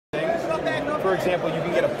for example, you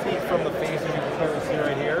can get a peek from the face, as you can clearly see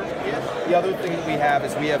right here. The other thing that we have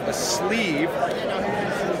is we have a sleeve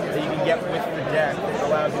that you can get with the deck that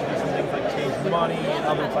allows you to do some things like change money and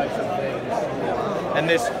other types of things. And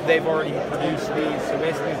this, they've already produced these, so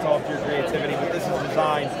basically it's all up to your creativity, but this is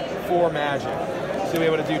designed for Magic. So you'll be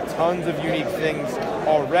able to do tons of unique things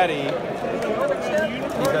already,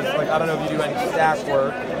 because like, I don't know if you do any stack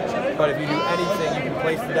work, but if you do anything, you can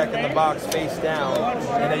place the deck in the box face down,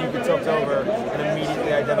 and then you can tilt over and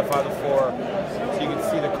immediately identify the floor. So you can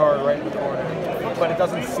see the card right in the corner. But it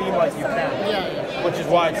doesn't seem like you can, which is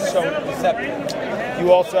why it's so deceptive.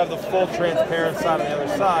 You also have the full transparent side on the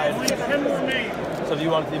other side. So if you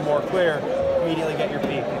want it to be more clear, immediately get your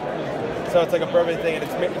peek. So it's like a perfect thing, and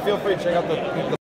it's, feel free to check out the